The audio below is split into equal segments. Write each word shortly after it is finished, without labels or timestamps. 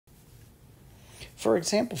For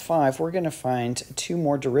example 5, we're going to find two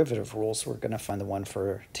more derivative rules. We're going to find the one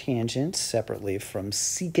for tangent separately from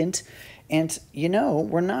secant. And you know,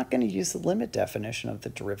 we're not going to use the limit definition of the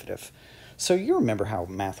derivative. So you remember how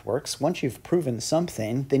math works. Once you've proven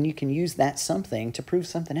something, then you can use that something to prove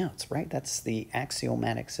something else, right? That's the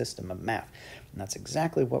axiomatic system of math. And that's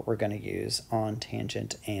exactly what we're going to use on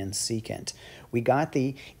tangent and secant. We got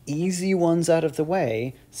the easy ones out of the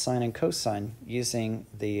way, sine and cosine, using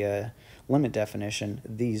the limit definition.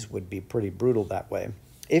 These would be pretty brutal that way.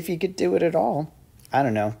 If you could do it at all, I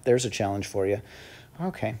don't know, there's a challenge for you.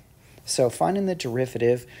 Okay, so finding the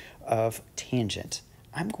derivative of tangent.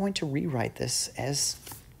 I'm going to rewrite this as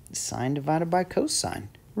sine divided by cosine.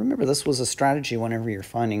 Remember, this was a strategy whenever you're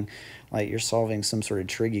finding, like you're solving some sort of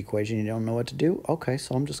trig equation, you don't know what to do. Okay,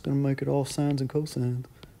 so I'm just going to make it all sines and cosines.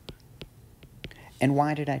 And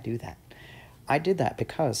why did I do that? I did that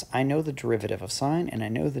because I know the derivative of sine and I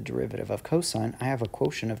know the derivative of cosine. I have a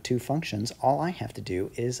quotient of two functions. All I have to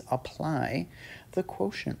do is apply the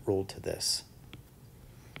quotient rule to this.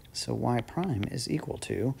 So y prime is equal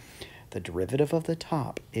to the derivative of the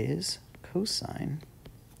top is cosine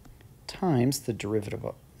times the derivative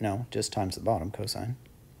of, no, just times the bottom, cosine,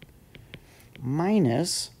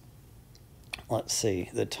 minus, let's see,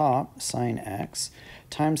 the top, sine x,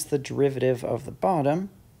 times the derivative of the bottom,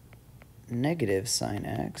 negative sine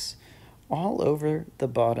x, all over the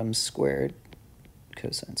bottom squared,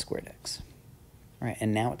 cosine squared x. All right,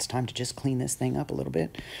 and now it's time to just clean this thing up a little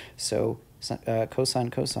bit. So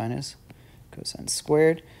cosine is cosine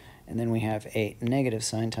squared, and then we have a negative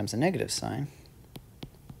sign times a negative sign,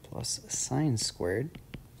 plus sine squared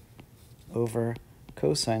over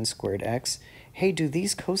cosine squared x. Hey, do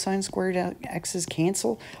these cosine squared x's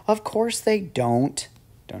cancel? Of course they don't.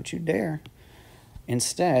 Don't you dare.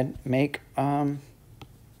 Instead, make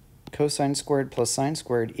cosine squared plus sine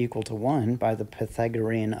squared equal to 1 by the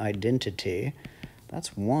Pythagorean identity.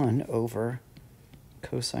 That's 1 over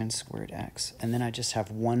cosine squared x. And then I just have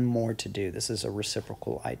one more to do. This is a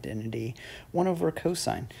reciprocal identity. 1 over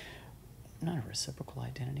cosine. Not a reciprocal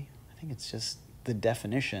identity. I think it's just the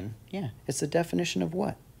definition. Yeah, it's the definition of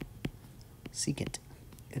what? Secant.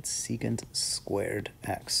 It's secant squared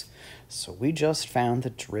x. So we just found the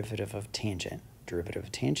derivative of tangent. Derivative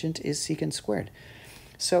of tangent is secant squared.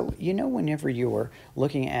 So you know, whenever you're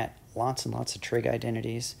looking at lots and lots of trig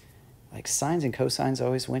identities, like sines and cosines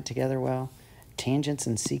always went together well, tangents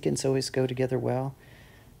and secants always go together well,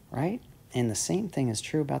 right? And the same thing is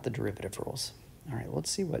true about the derivative rules. All right, let's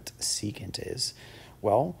see what secant is.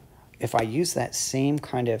 Well, if I use that same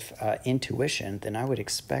kind of intuition, then I would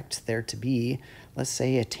expect there to be, let's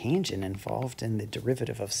say, a tangent involved in the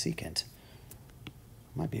derivative of secant.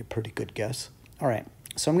 Might be a pretty good guess. All right,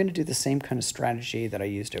 so I'm going to do the same kind of strategy that I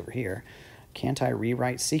used over here. Can't I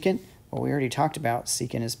rewrite secant? Well, we already talked about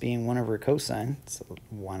secant as being 1 over cosine, so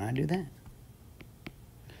why not do that?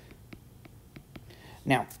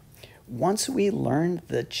 Now, once we learned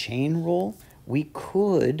the chain rule, we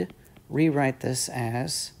could rewrite this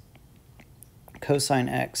as cosine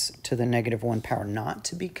x to the negative 1 power, not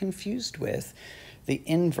to be confused with the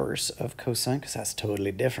inverse of cosine, because that's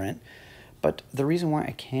totally different. But the reason why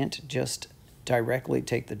I can't just directly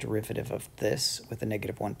take the derivative of this with the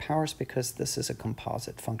negative 1 power is because this is a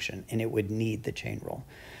composite function, and it would need the chain rule.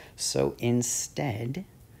 So instead,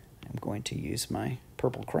 I'm going to use my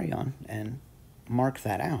purple crayon and mark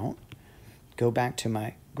that out, go back to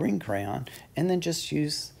my green crayon, and then just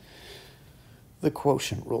use the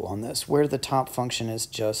quotient rule on this, where the top function is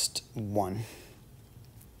just 1.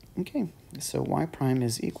 Okay, so y prime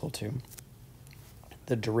is equal to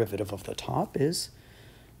the derivative of the top is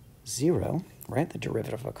 0, right? The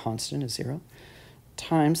derivative of a constant is 0,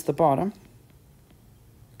 times the bottom,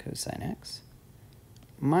 cosine x,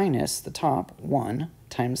 minus the top, 1,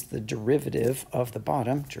 times the derivative of the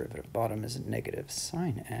bottom, derivative of bottom is negative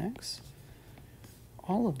sine x,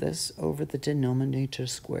 all of this over the denominator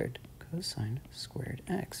squared, cosine squared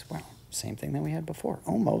x. Wow, same thing that we had before,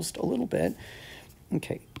 almost a little bit.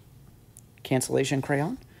 Okay, cancellation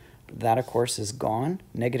crayon. That, of course, is gone.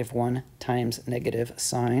 Negative 1 times negative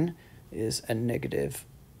sine is a negative,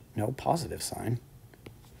 no, positive sine.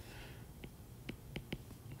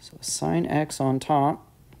 So sine x on top,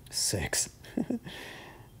 6.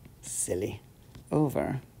 Silly.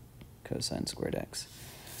 Over cosine squared x.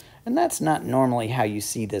 And that's not normally how you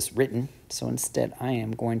see this written, so instead I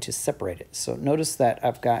am going to separate it. So notice that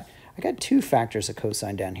I got 2 factors of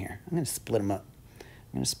cosine down here. I'm going to split them up.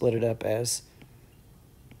 I'm going to split it up as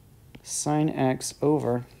sine x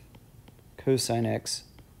over cosine x,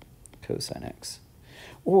 cosine x.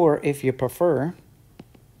 Or if you prefer,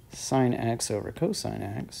 sine x over cosine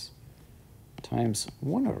x, times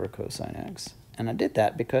 1 over cosine x. And I did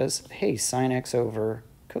that because, hey, sine x over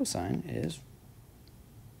cosine is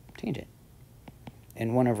tangent.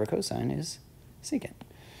 And 1 over cosine is secant.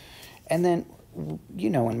 And then, you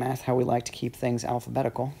know in math how we like to keep things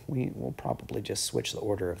alphabetical. We will probably just switch the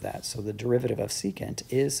order of that. So the derivative of secant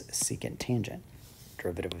is secant tangent.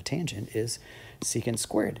 Derivative of tangent is secant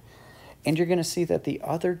squared. And you're going to see that the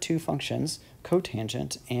other two functions,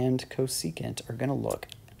 cotangent and cosecant, are going to look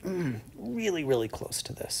really, really close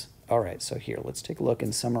to this. All right, so here, let's take a look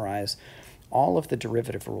and summarize all of the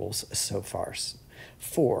derivative rules so far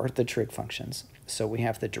for the trig functions. So we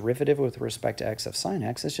have the derivative with respect to x of sine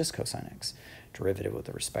x is just cosine x. Derivative with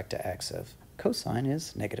respect to x of cosine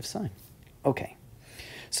is negative sine. Okay,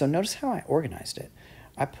 so notice how I organized it.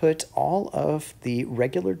 I put all of the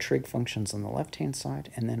regular trig functions on the left-hand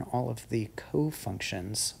side and then all of the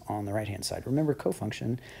co-functions on the right-hand side. Remember,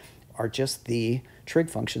 co-function are just the trig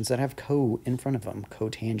functions that have co in front of them.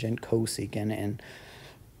 Cotangent, cosecant, and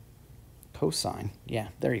cosine. Yeah,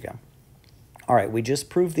 there you go. All right, we just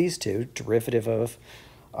proved these two. Derivative of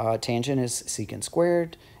tangent is secant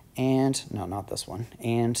squared, and, no, not this one,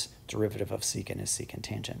 and derivative of secant is secant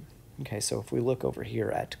tangent. Okay, so if we look over here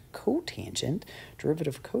at cotangent,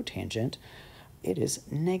 derivative of cotangent, it is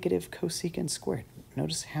negative cosecant squared.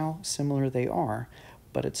 Notice how similar they are,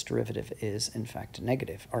 but its derivative is, in fact,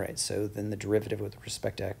 negative. All right, so then the derivative with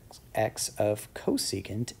respect to x of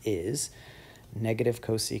cosecant is negative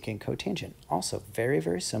cosecant cotangent. Also very,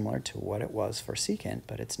 very similar to what it was for secant,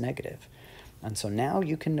 but it's negative. And so now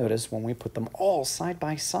you can notice when we put them all side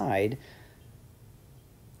by side,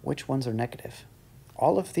 which ones are negative.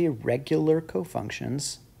 All of the regular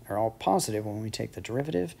cofunctions are all positive when we take the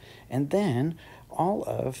derivative, and then all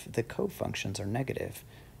of the cofunctions are negative.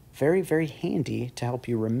 Very, very handy to help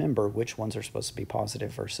you remember which ones are supposed to be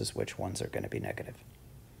positive versus which ones are going to be negative.